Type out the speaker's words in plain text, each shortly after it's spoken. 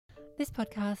This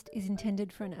podcast is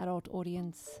intended for an adult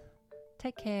audience.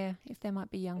 Take care if there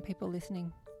might be young people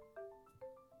listening.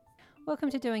 Welcome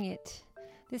to Doing It.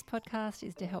 This podcast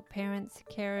is to help parents,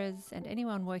 carers, and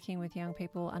anyone working with young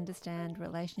people understand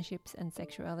relationships and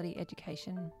sexuality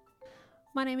education.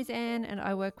 My name is Anne and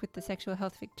I work with the Sexual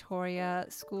Health Victoria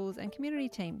schools and community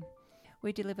team.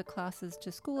 We deliver classes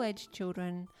to school-aged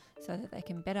children so that they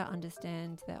can better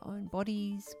understand their own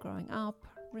bodies, growing up,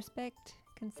 respect,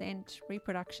 consent,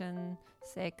 reproduction,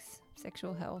 sex,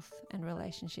 sexual health, and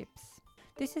relationships.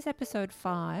 This is episode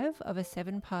 5 of a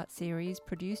 7-part series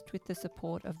produced with the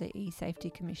support of the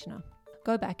eSafety Commissioner.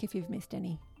 Go back if you've missed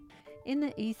any. In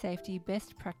the eSafety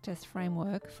Best Practice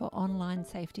Framework for Online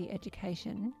Safety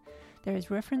Education, there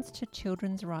is reference to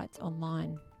children's rights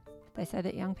online. They say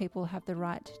that young people have the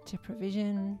right to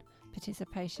provision,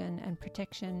 participation, and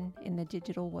protection in the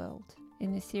digital world.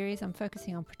 In this series, I'm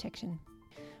focusing on protection.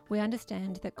 We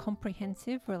understand that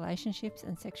comprehensive relationships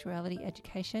and sexuality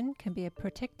education can be a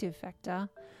protective factor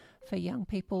for young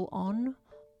people on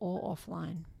or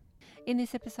offline. In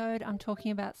this episode, I'm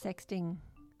talking about sexting.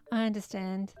 I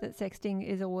understand that sexting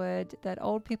is a word that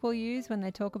old people use when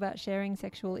they talk about sharing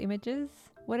sexual images.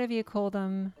 Whatever you call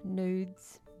them,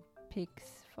 nudes,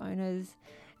 pics, phoners,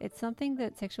 it's something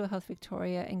that Sexual Health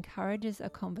Victoria encourages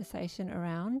a conversation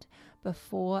around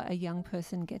before a young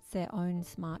person gets their own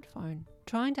smartphone.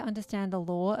 Trying to understand the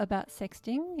law about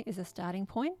sexting is a starting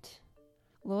point.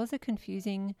 Laws are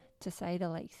confusing, to say the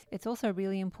least. It's also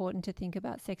really important to think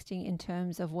about sexting in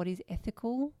terms of what is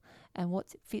ethical and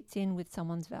what fits in with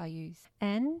someone's values.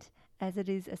 And, as it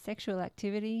is a sexual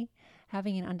activity,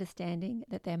 having an understanding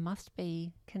that there must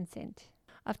be consent.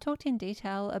 I've talked in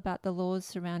detail about the laws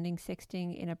surrounding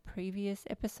sexting in a previous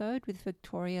episode with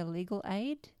Victoria Legal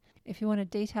Aid. If you want a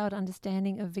detailed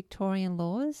understanding of Victorian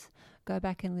laws, go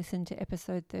back and listen to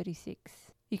episode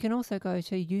 36. You can also go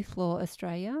to Youth Law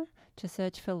Australia to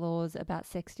search for laws about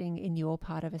sexting in your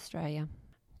part of Australia.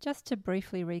 Just to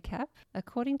briefly recap,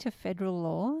 according to federal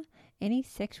law, any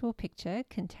sexual picture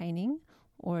containing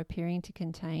or appearing to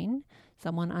contain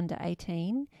someone under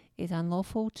 18 is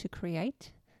unlawful to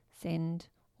create, send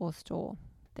or store.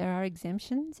 There are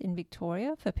exemptions in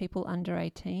Victoria for people under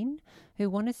 18 who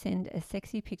want to send a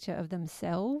sexy picture of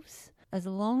themselves as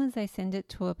long as they send it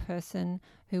to a person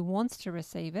who wants to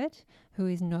receive it, who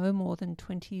is no more than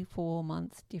 24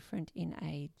 months different in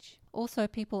age. Also,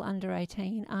 people under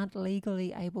 18 aren't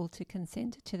legally able to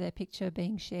consent to their picture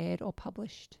being shared or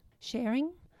published.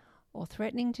 Sharing or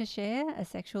threatening to share a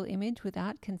sexual image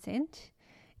without consent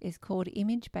is called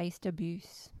image-based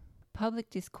abuse. Public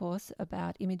discourse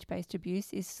about image-based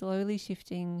abuse is slowly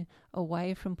shifting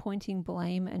away from pointing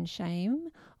blame and shame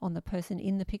on the person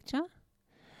in the picture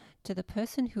to the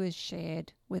person who is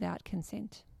shared without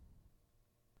consent.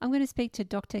 I'm going to speak to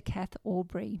Dr. Kath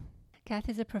Aubrey. Kath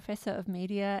is a professor of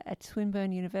media at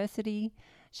Swinburne University.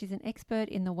 She's an expert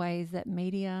in the ways that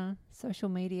media, social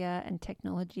media, and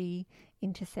technology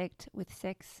intersect with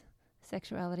sex,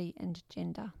 sexuality, and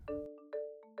gender.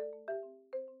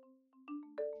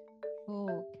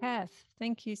 Oh, Kath,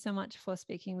 thank you so much for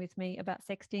speaking with me about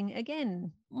sexting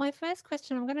again. My first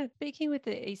question, speaking with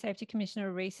the eSafety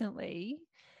Commissioner recently,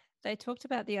 they talked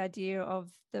about the idea of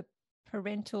the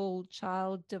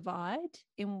parental-child divide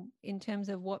in terms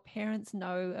of what parents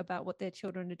know about what their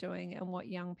children are doing and what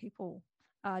young people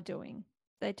are doing.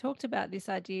 They talked about this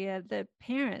idea that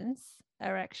parents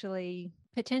are actually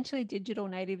potentially digital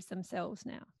natives themselves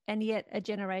now, and yet a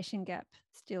generation gap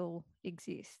still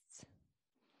exists.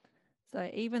 So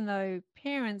even though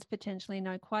parents potentially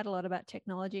know quite a lot about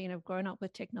technology and have grown up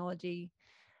with technology,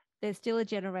 there's still a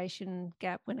generation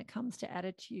gap when it comes to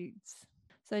attitudes.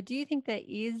 So do you think there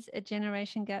is a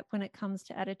generation gap when it comes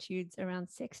to attitudes around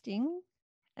sexting?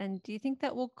 And do you think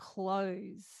that will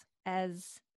close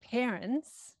as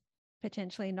parents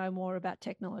potentially know more about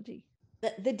technology?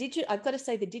 I've got to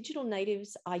say the digital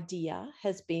natives idea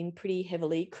has been pretty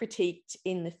heavily critiqued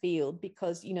in the field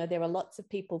because, there are lots of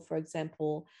people, for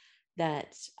example,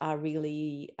 that are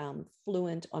really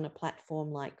fluent on a platform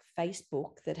like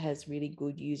Facebook that has really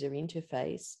good user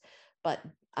interface, but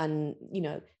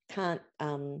can't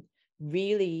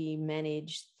really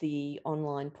manage the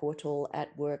online portal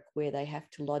at work where they have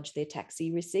to lodge their taxi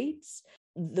receipts.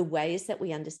 The ways that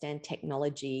we understand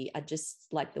technology are just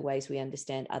like the ways we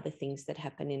understand other things that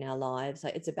happen in our lives.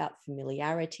 It's about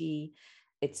familiarity.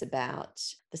 It's about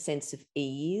the sense of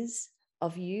ease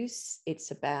of use.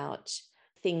 It's about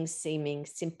things seeming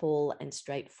simple and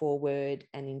straightforward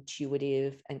and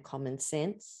intuitive and common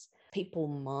sense. people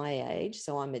my age,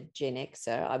 so I'm a Gen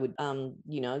Xer, I would,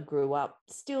 grew up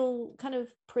still kind of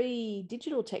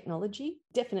pre-digital technology,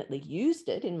 definitely used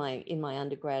it in my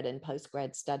undergrad and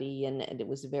postgrad study, and it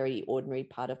was a very ordinary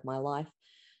part of my life,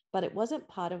 but it wasn't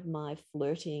part of my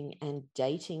flirting and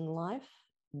dating life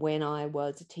when I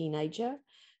was a teenager.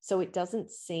 So it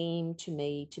doesn't seem to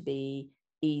me to be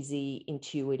easy,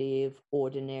 intuitive,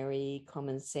 ordinary,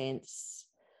 common sense.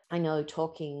 I know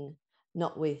talking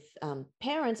not with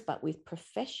parents, but with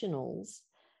professionals,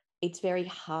 it's very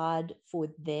hard for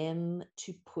them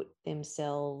to put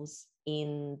themselves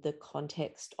in the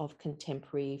context of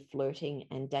contemporary flirting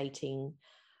and dating,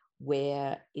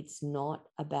 where it's not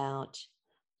about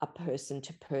a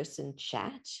person-to-person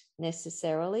chat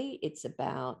necessarily. It's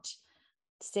about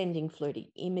sending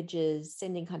flirty images,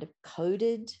 sending kind of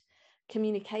coded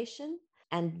communication.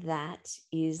 And that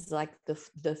is like the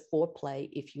foreplay,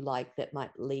 if you like, that might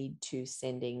lead to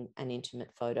sending an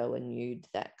intimate photo, a nude,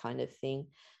 that kind of thing.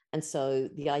 And so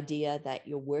the idea that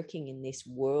you're working in this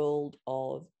world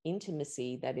of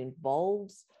intimacy that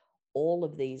involves all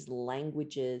of these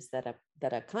languages that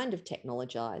are kind of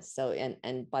technologized. So,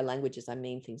 and by languages, I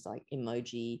mean things like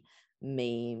emoji,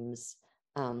 memes,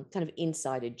 kind of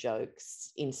insider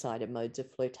jokes, insider modes of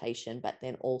flirtation, but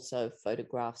then also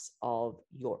photographs of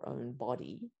your own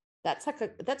body. That's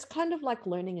kind of like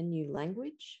learning a new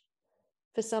language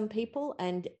for some people.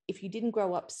 And if you didn't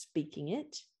grow up speaking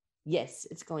it, yes,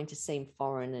 it's going to seem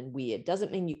foreign and weird.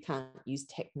 Doesn't mean you can't use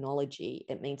technology.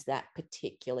 It means that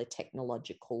particular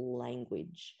technological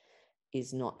language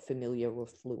is not familiar or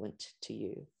fluent to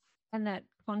you. And that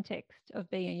context of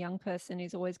being a young person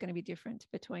is always going to be different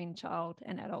between child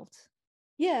and adult.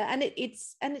 Yeah, and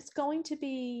it's going to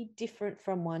be different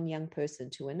from one young person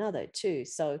to another too.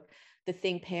 So the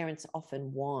thing parents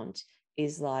often want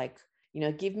is like,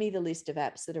 give me the list of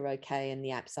apps that are okay and the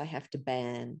apps I have to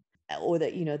ban, or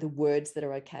that, the words that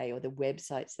are okay, or the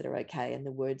websites that are okay and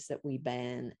the words that we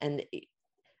ban. And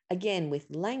again,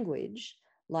 with language,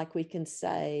 like we can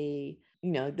say,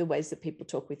 the ways that people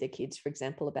talk with their kids, for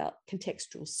example, about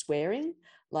contextual swearing,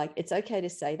 like it's okay to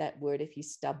say that word if you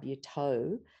stub your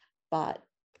toe, but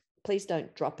please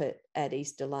don't drop it at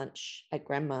Easter lunch at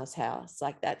grandma's house.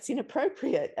 Like that's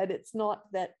inappropriate. And it's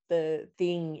not that the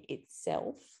thing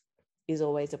itself is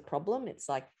always a problem. It's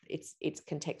like its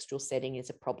contextual setting is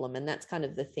a problem. And that's kind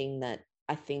of the thing that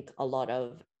I think a lot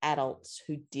of adults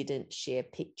who didn't share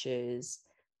pictures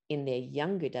in their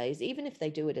younger days, even if they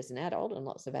do it as an adult, and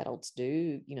lots of adults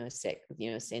do,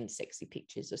 send sexy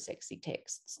pictures or sexy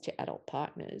texts to adult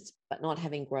partners, but not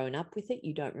having grown up with it,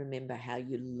 you don't remember how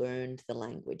you learned the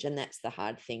language. And that's the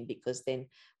hard thing, because then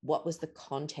what was the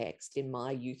context in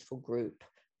my youthful group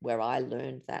where I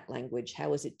learned that language?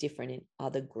 How was it different in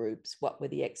other groups? What were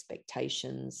the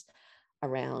expectations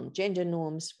around gender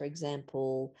norms, for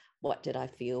example? What did I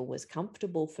feel was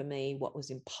comfortable for me? What was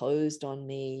imposed on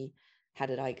me? How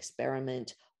did I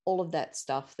experiment? All of that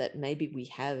stuff that maybe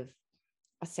we have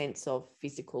a sense of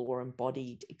physical or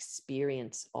embodied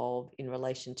experience of in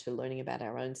relation to learning about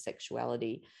our own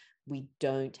sexuality, we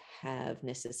don't have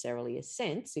necessarily a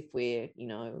sense, if we're,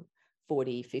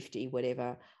 40, 50,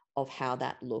 whatever, of how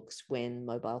that looks when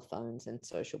mobile phones and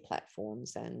social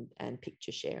platforms and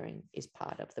picture sharing is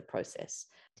part of the process.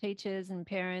 Teachers and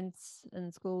parents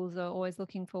and schools are always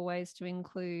looking for ways to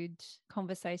include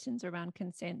conversations around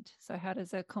consent. So how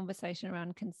does a conversation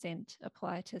around consent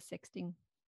apply to sexting?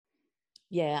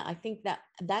 Yeah, I think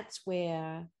that's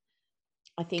where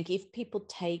I think if people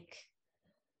take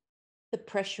the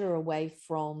pressure away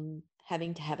from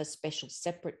having to have a special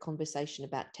separate conversation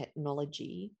about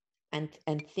technology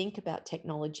and think about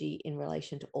technology in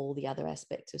relation to all the other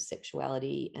aspects of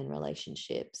sexuality and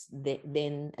relationships,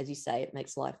 then, as you say, it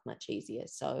makes life much easier.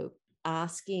 So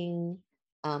asking,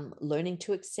 learning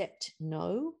to accept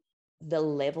no, the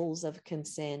levels of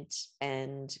consent,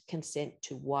 and consent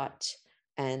to what,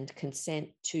 and consent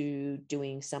to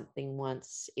doing something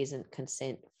once isn't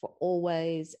consent for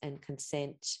always, and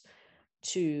consent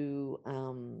to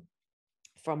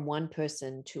from one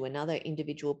person to another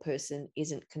individual person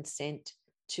isn't consent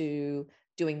to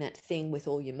doing that thing with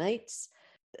all your mates.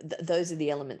 Those are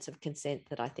the elements of consent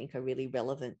that I think are really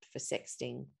relevant for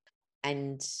sexting.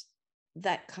 And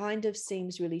that kind of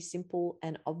seems really simple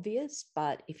and obvious,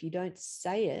 but if you don't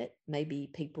say it,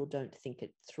 maybe people don't think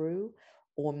it through,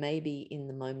 or maybe in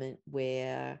the moment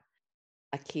where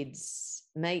a kid's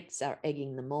mates are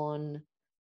egging them on,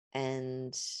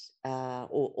 and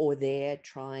or they're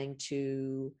trying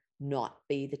to not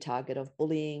be the target of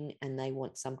bullying, and they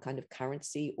want some kind of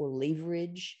currency or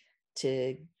leverage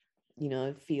to,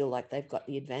 feel like they've got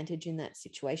the advantage in that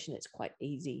situation, it's quite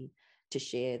easy to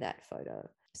share that photo.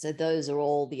 So those are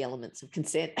all the elements of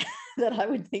consent that I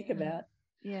would think about.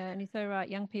 Yeah, and you're so right.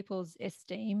 Young people's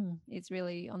esteem is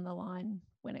really on the line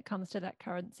when it comes to that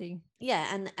currency.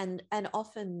 Yeah, and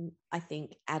often I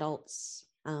think adults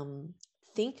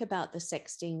think about the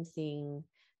sexting thing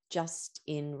just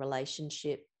in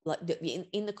relationship, like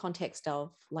in the context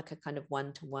of like a kind of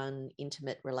one-to-one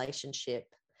intimate relationship,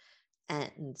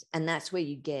 and that's where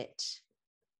you get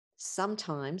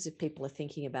sometimes, if people are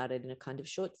thinking about it in a kind of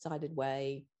short-sighted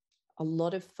way, a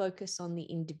lot of focus on the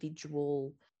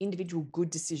individual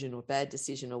good decision or bad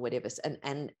decision or whatever.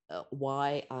 And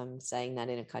why I'm saying that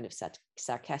in a kind of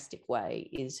sarcastic way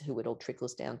is who it all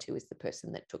trickles down to is the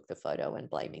person that took the photo and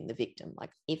blaming the victim.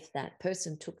 Like if that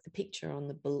person took the picture on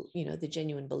the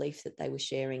genuine belief that they were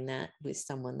sharing that with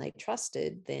someone they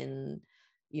trusted, then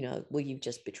well, you've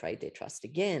just betrayed their trust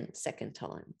again, second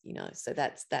time, so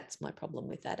that's my problem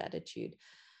with that attitude.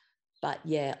 But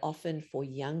yeah, often for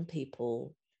young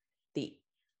people, the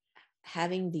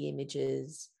having the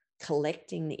images,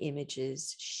 collecting the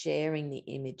images, sharing the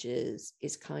images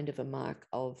is kind of a mark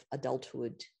of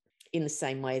adulthood, in the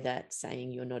same way that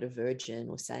saying you're not a virgin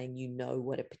or saying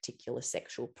what a particular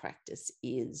sexual practice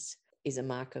is a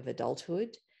mark of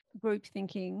adulthood. Group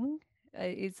thinking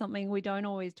is something we don't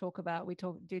always talk about. We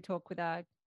talk with our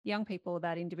young people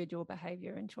about individual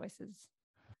behavior and choices.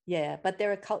 Yeah, but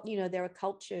there are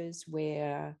cultures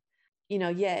where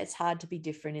it's hard to be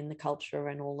different in the culture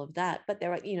and all of that, but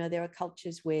there are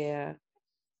cultures where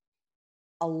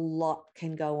a lot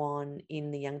can go on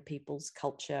in the young people's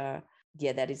culture,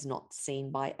 that is not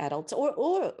seen by adults,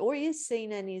 or is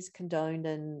seen and is condoned,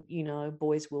 and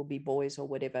boys will be boys or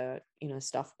whatever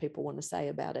stuff people want to say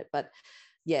about it. But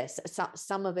yes,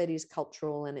 some of it is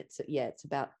cultural, and it's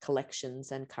about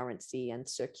collections and currency and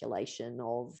circulation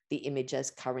of the image as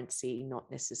currency,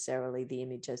 not necessarily the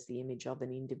image as the image of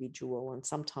an individual. And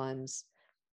sometimes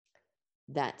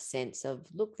that sense of,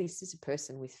 look, this is a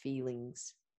person with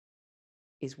feelings,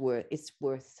 it's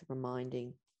worth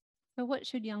reminding. So what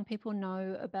should young people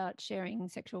know about sharing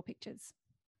sexual pictures?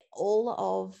 All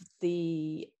of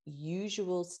the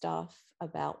usual stuff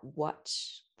about what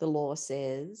the law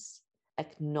says,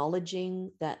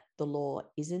 acknowledging that the law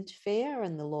isn't fair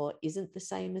and the law isn't the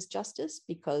same as justice,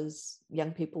 because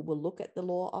young people will look at the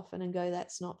law often and go,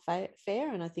 that's not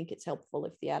fair. And I think it's helpful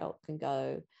if the adult can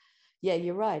go, yeah,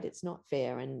 you're right, it's not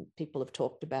fair. And people have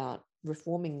talked about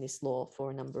reforming this law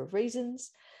for a number of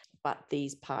reasons, but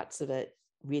these parts of it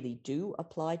really do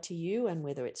apply to you, and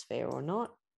whether it's fair or not,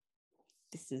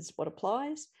 this is what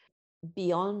applies.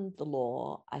 Beyond the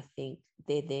law, I think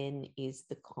there then is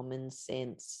the common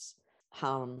sense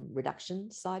harm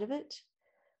reduction side of it,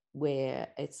 where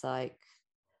it's like,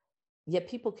 yeah,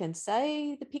 people can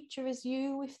say the picture is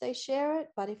you if they share it,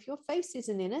 but if your face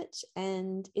isn't in it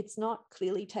and it's not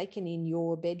clearly taken in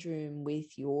your bedroom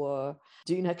with your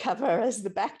doona cover as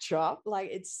the backdrop, like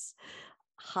it's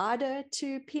harder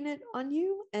to pin it on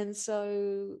you. And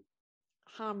so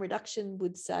harm reduction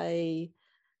would say,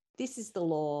 this is the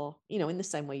law, in the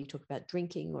same way you talk about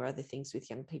drinking or other things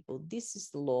with young people, this is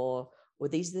the law, or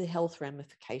these are the health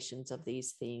ramifications of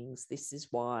these things. This is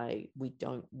why we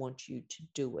don't want you to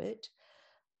do it.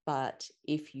 But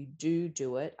if you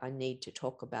do it, I need to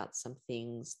talk about some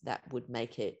things that would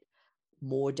make it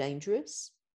more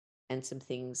dangerous and some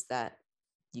things that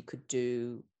you could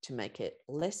do to make it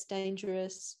less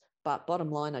dangerous. But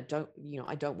bottom line, I don't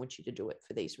want you to do it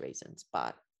for these reasons.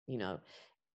 But, So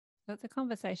it's a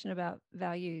conversation about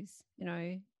values.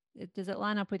 Does it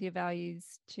line up with your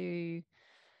values to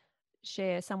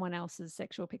share someone else's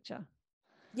sexual picture?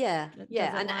 Yeah. Does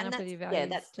it line up with your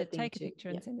values to take a picture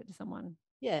and send it to someone?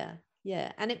 Yeah.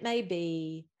 And it may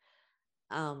be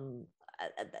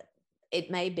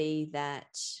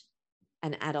that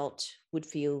an adult would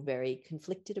feel very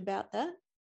conflicted about that,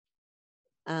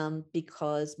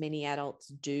 because many adults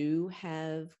do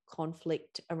have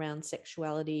conflict around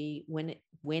sexuality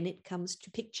when it comes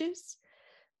to pictures,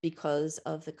 because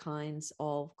of the kinds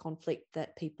of conflict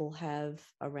that people have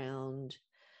around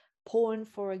porn,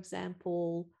 for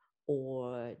example,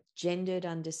 or gendered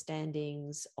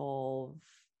understandings of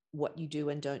what you do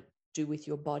and don't do with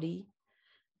your body.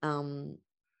 And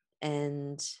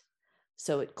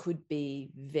so it could be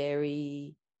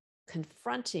very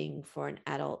confronting for an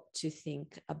adult to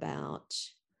think about,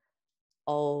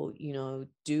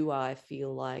 do I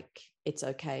feel like it's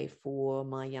okay for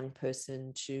my young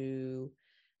person to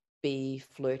be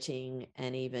flirting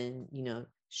and even,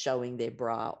 showing their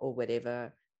bra or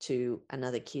whatever to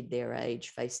another kid their age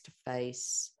face to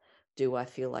face? Do I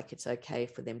feel like it's okay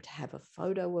for them to have a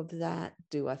photo of that?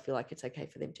 Do I feel like it's okay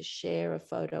for them to share a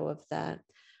photo of that?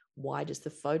 why does the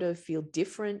photo feel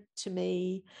different to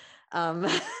me?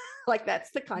 Like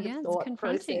that's the kind of thought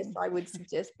process I would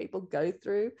suggest people go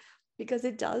through, because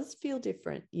it does feel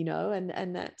different,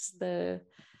 and that's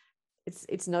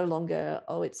it's no longer,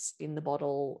 oh, it's in the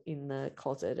bottle in the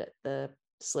closet at the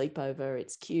sleepover,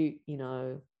 it's cute,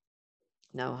 no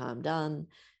harm done.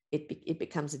 It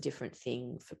becomes a different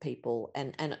thing for people,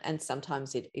 and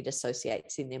sometimes it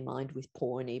associates in their mind with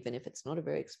porn, even if it's not a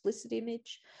very explicit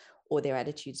image, or their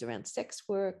attitudes around sex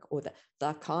work, or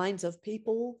the kinds of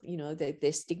people,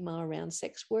 their stigma around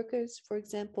sex workers, for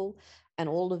example. And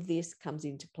all of this comes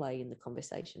into play in the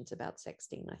conversations about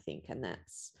sexting, I think, and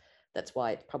that's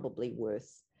why it's probably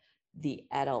worth the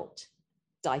adult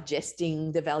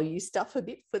digesting the value stuff a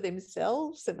bit for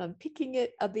themselves and unpicking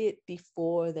it a bit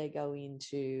before they go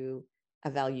into a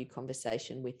value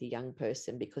conversation with a young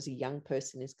person, because a young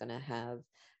person is going to have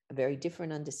a very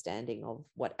different understanding of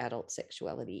what adult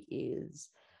sexuality is.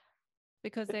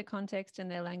 Because their context and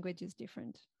their language is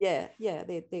different. Yeah.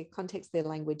 Their context, their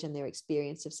language, and their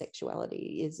experience of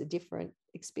sexuality is a different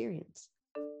experience.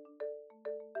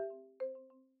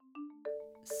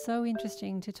 So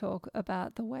interesting to talk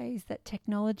about the ways that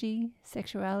technology,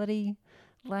 sexuality,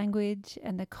 language,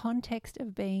 and the context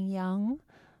of being young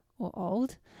or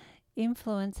old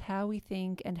influence how we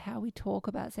think and how we talk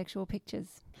about sexual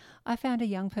pictures. I found a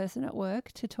young person at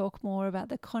work to talk more about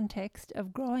the context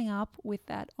of growing up with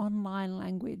that online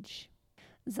language.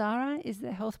 Zara is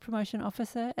the Health Promotion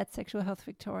Officer at Sexual Health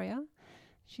Victoria.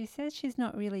 She says she's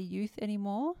not really youth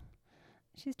anymore.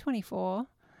 She's 24.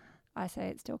 I say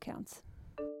it still counts.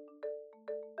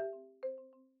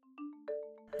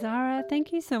 Zara,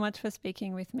 thank you so much for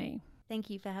speaking with me.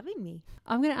 Thank you for having me.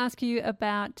 I'm going to ask you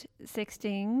about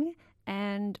sexting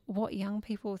and what young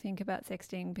people think about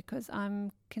sexting, because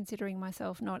I'm considering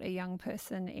myself not a young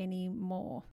person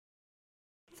anymore.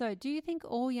 So, do you think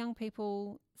all young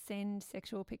people send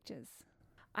sexual pictures?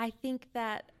 I think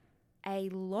that a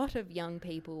lot of young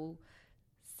people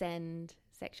send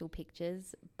sexual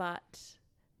pictures, but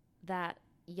that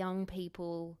young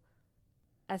people,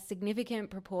 a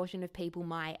significant proportion of people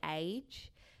my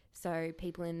age, so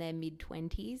people in their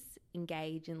mid-20s,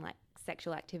 engage in like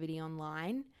sexual activity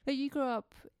online. But you grew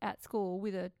up at school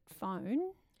with a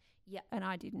phone. Yeah. And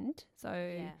I didn't.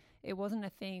 So it wasn't a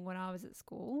thing when I was at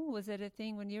school. Was it a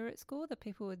thing when you were at school that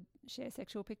people would share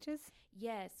sexual pictures?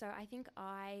 Yeah. So I think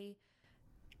I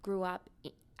grew up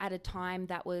at a time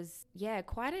that was,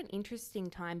 quite an interesting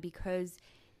time, because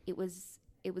it was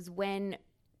when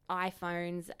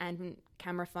iPhones and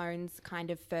camera phones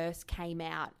kind of first came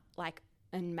out, like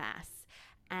en masse.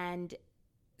 And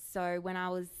so when I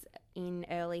was in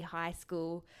early high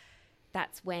school,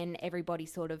 that's when everybody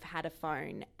sort of had a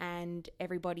phone and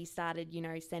everybody started,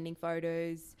 sending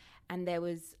photos. And there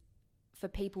was, for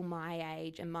people my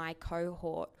age and my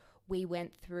cohort, we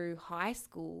went through high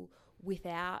school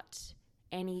without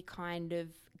any kind of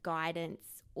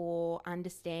guidance or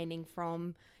understanding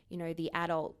from, the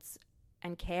adults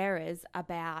and carers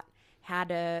about how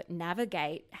to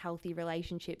navigate healthy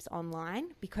relationships online,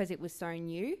 because it was so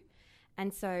new.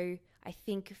 And so I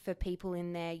think for people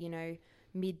in their,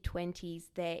 mid-20s,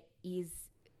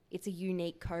 it's a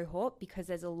unique cohort, because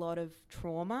there's a lot of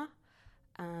trauma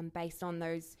based on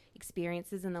those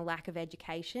experiences and the lack of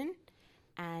education.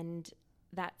 And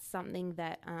that's something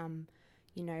that,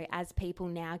 as people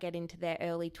now get into their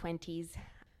early 20s,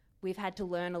 we've had to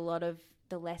learn a lot of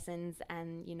the lessons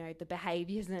and, the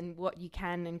behaviours and what you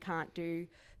can and can't do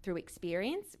through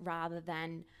experience, rather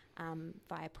than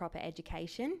via proper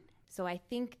education. So I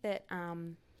think that,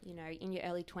 in your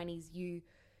early 20s, you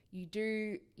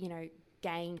do,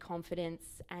 gain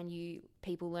confidence, and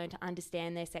people learn to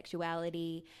understand their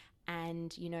sexuality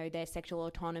and, their sexual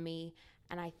autonomy.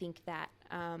 And I think that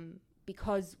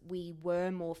because we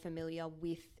were more familiar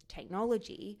with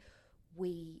technology,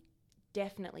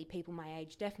 people my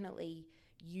age definitely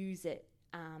use it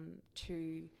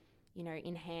to,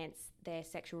 enhance their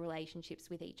sexual relationships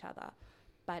with each other.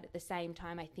 But at the same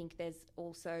time, I think there's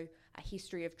also a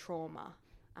history of trauma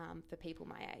for people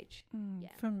my age.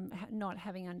 From not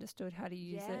having understood how to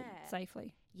use it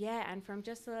safely. Yeah, and from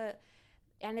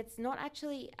and it's not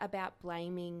actually about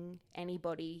blaming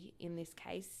anybody in this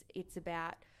case. It's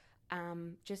about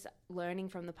just learning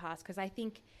from the past, because I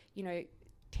think,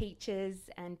 teachers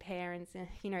and parents,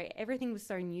 everything was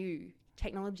so new.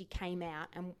 Technology came out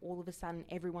and all of a sudden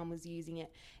everyone was using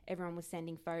it. Everyone was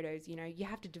sending photos. You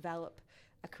have to develop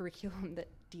a curriculum that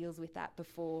deals with that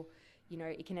before,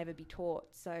 it can ever be taught.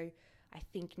 So I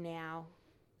think now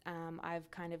I've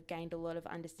kind of gained a lot of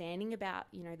understanding about,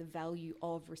 the value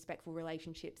of respectful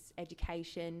relationships,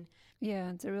 education.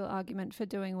 Yeah, it's a real argument for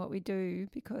doing what we do,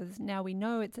 because now we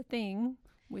know it's a thing,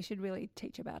 we should really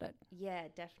teach about it. Yeah,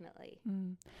 definitely.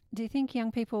 Do you think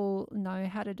young people know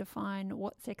how to define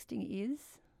what sexting is?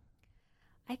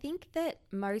 I think that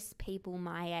most people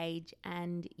my age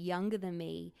and younger than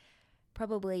me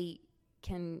probably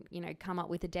can, come up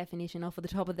with a definition off of the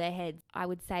top of their heads. I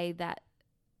would say that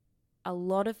a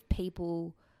lot of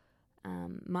people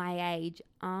my age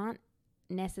aren't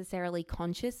necessarily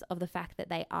conscious of the fact that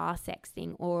they are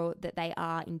sexting or that they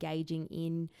are engaging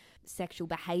in sexual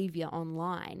behavior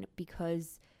online,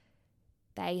 because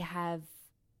they have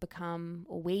become,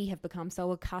 or we have become,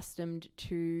 so accustomed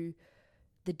to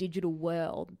the digital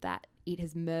world that it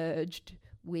has merged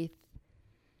with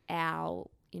our,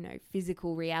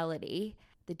 physical reality.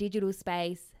 The digital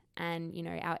space and,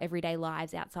 our everyday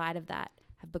lives outside of that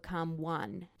have become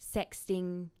one.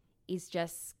 Sexting is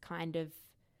just kind of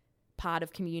part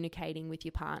of communicating with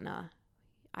your partner.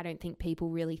 I don't think people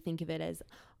really think of it as,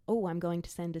 oh, I'm going to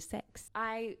send a sext.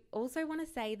 I also want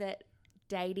to say that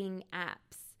dating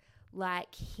apps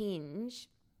like Hinge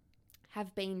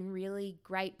have been really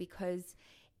great, because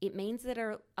it means that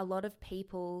a lot of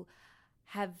people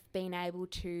have been able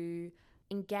to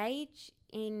engage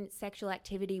in sexual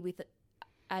activity with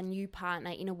a new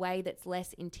partner in a way that's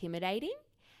less intimidating.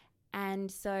 And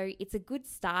so it's a good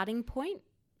starting point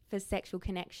for sexual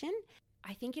connection.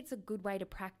 I think it's a good way to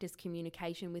practice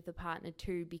communication with a partner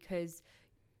too, because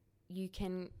you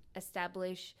can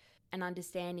establish an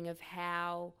understanding of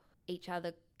how each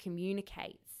other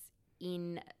communicates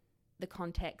in the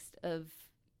context of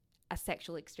a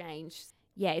sexual exchange.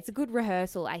 Yeah, it's a good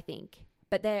rehearsal, I think.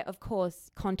 But there, of course,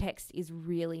 context is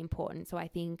really important. So I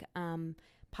think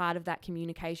part of that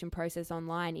communication process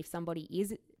online, if somebody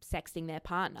is sexting their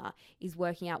partner, is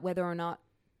working out whether or not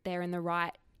they're in the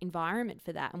right environment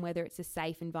for that, and whether it's a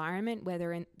safe environment,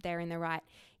 whether they're in the right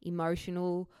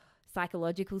emotional,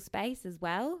 psychological space as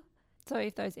well. So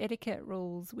if those etiquette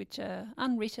rules, which are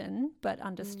unwritten but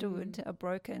understood, are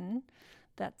broken,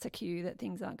 that's a cue that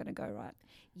things aren't going to go right.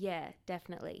 Yeah,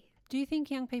 definitely. Do you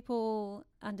think young people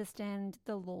understand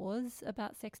the laws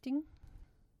about sexting?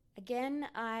 Again,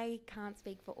 I can't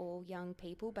speak for all young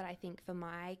people, but I think for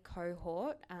my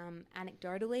cohort,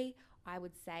 anecdotally, I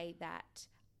would say that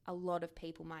a lot of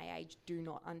people my age do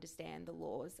not understand the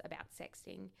laws about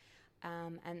sexting.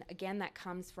 And again, that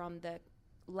comes from the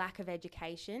lack of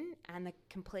education and the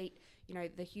complete,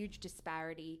 the huge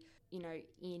disparity,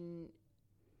 in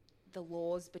the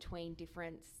laws between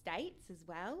different states as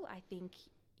well. I think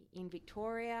in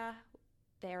Victoria,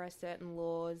 there are certain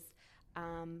laws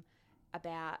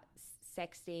about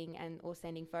sexting or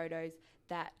sending photos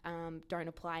that don't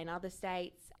apply in other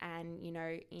states, and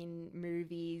in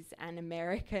movies and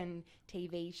American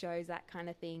TV shows, that kind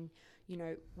of thing,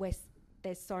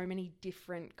 there's so many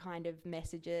different kind of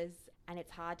messages, and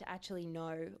it's hard to actually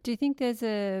know. Do you think there's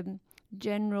a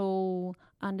general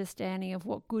understanding of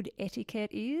what good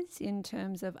etiquette is in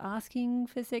terms of asking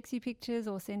for sexy pictures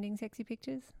or sending sexy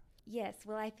pictures? Yes,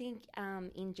 well, I think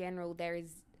in general there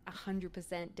is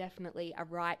 100% definitely a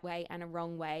right way and a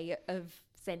wrong way of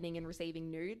sending and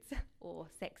receiving nudes or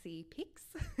sexy pics.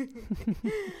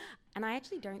 And I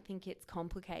actually don't think it's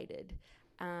complicated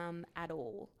at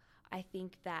all. I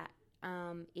think that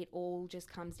it all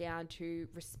just comes down to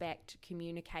respect,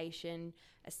 communication,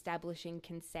 establishing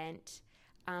consent,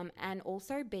 and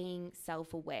also being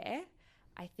self-aware.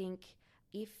 I think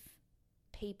if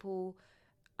people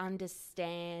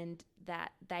understand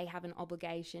that they have an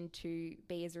obligation to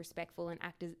be as respectful and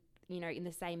act as, in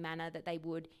the same manner that they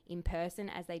would in person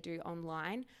as they do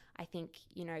online, I think,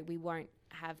 we won't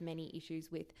have many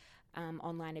issues with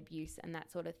online abuse and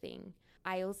that sort of thing.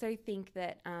 I also think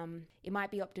that it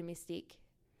might be optimistic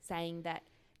saying that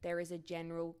there is a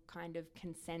general kind of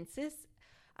consensus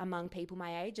among people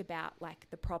my age about like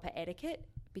the proper etiquette,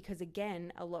 because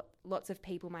again, lots of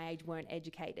people my age weren't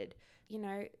educated.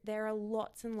 There are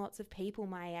lots and lots of people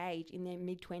my age in their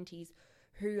mid-20s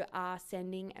who are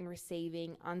sending and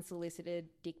receiving unsolicited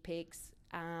dick pics,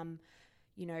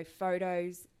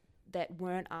 photos that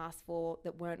weren't asked for,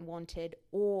 that weren't wanted,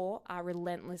 or are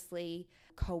relentlessly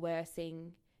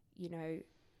coercing,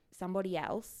 somebody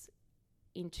else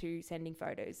into sending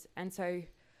photos. And so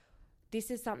this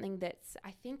is something that's,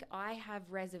 I think I have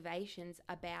reservations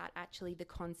about actually the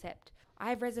concept. I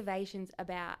have reservations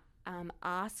about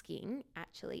asking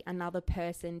actually another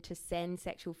person to send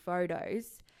sexual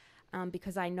photos,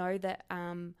 because I know that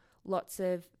lots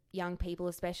of young people,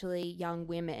 especially young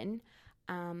women,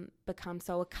 become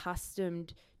so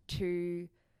accustomed to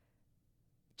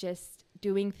just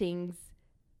doing things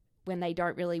when they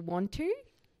don't really want to.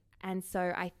 And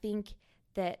so I think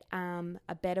that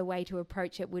a better way to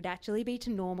approach it would actually be to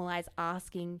normalise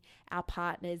asking our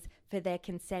partners for their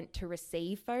consent to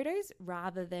receive photos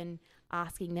rather than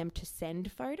asking them to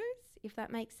send photos, if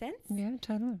that makes sense. Yeah,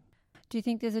 totally. Do you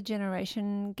think there's a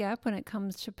generation gap when it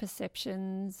comes to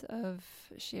perceptions of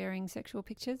sharing sexual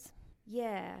pictures?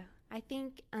 Yeah, I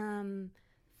think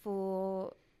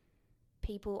for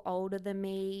people older than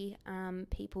me,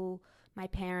 people my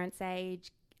parents'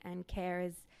 age and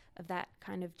carers of that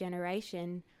kind of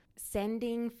generation,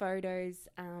 sending photos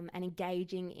and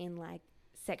engaging in like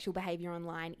sexual behaviour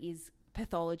online is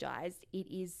pathologized. It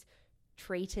is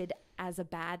treated as a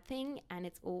bad thing, and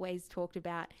it's always talked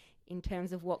about in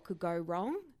terms of what could go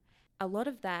wrong. A lot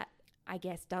of that, I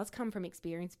guess, does come from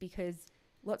experience, because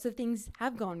lots of things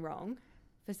have gone wrong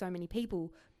for so many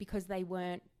people because they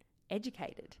weren't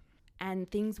educated and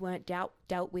things weren't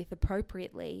dealt with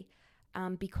appropriately,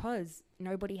 because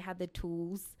nobody had the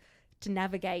tools to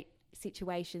navigate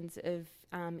situations of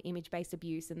image-based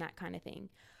abuse and that kind of thing.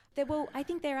 I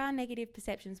think there are negative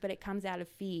perceptions, but it comes out of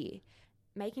fear.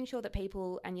 Making sure that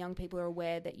people and young people are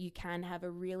aware that you can have a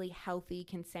really healthy,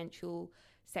 consensual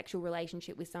sexual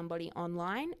relationship with somebody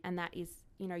online, and that is,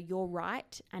 your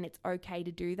right, and it's okay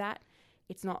to do that.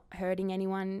 It's not hurting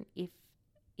anyone if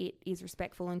it is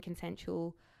respectful and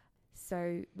consensual.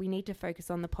 So we need to focus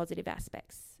on the positive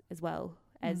aspects as well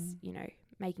as,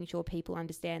 making sure people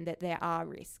understand that there are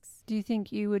risks. Do you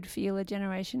think you would feel a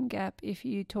generation gap if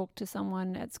you talked to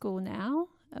someone at school now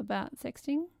about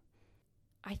sexting?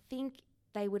 I think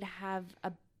they would have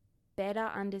a better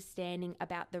understanding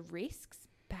about the risks,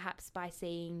 perhaps by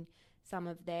seeing some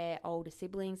of their older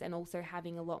siblings, and also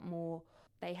having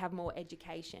they have more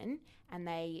education and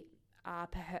they are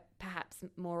perhaps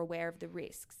more aware of the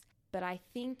risks. But I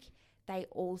think they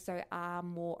also are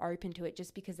more open to it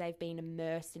just because they've been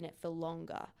immersed in it for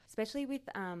longer, especially with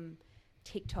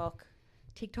TikTok.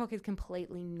 TikTok has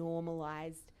completely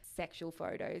normalized sexual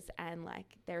photos, and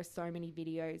like there are so many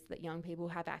videos that young people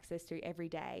have access to every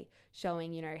day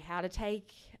showing, how to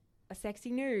take a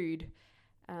sexy nude,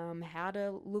 how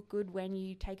to look good when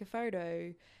you take a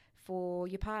photo for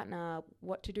your partner,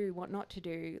 what to do, what not to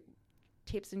do,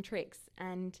 tips and tricks.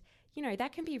 And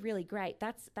that can be really great.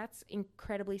 That's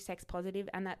incredibly sex positive,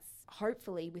 and that's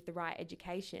hopefully with the right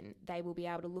education they will be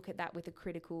able to look at that with a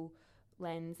critical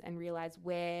lens and realize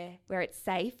where it's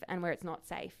safe and where it's not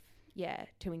safe,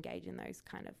 to engage in those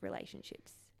kind of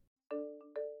relationships.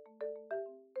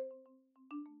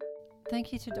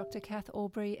 Thank you to Dr. Kath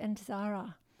Aubrey and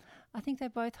Zara. I think they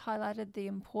both highlighted the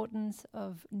importance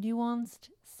of nuanced,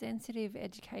 sensitive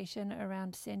education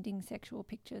around sending sexual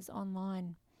pictures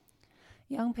online.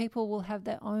 Young people will have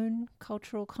their own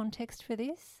cultural context for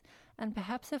this, and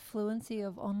perhaps a fluency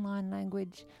of online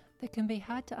language that can be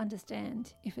hard to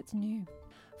understand if it's new.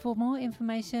 For more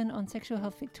information on Sexual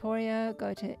Health Victoria,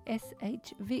 go to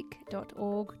shvic.org.au.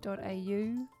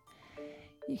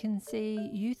 You can see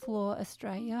Youth Law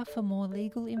Australia for more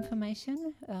legal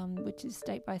information, which is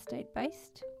state by state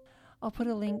based. I'll put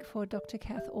a link for Dr.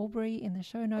 Kath Aubrey in the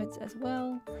show notes as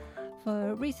well.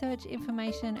 For research,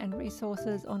 information and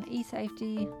resources on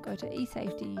eSafety, go to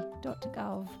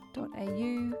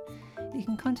esafety.gov.au. You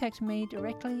can contact me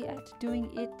directly at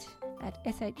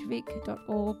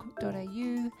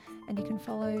doingit@shvic.org.au, and you can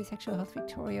follow Sexual Health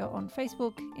Victoria on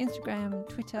Facebook, Instagram,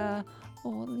 Twitter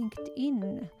or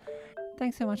LinkedIn.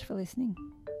 Thanks so much for listening.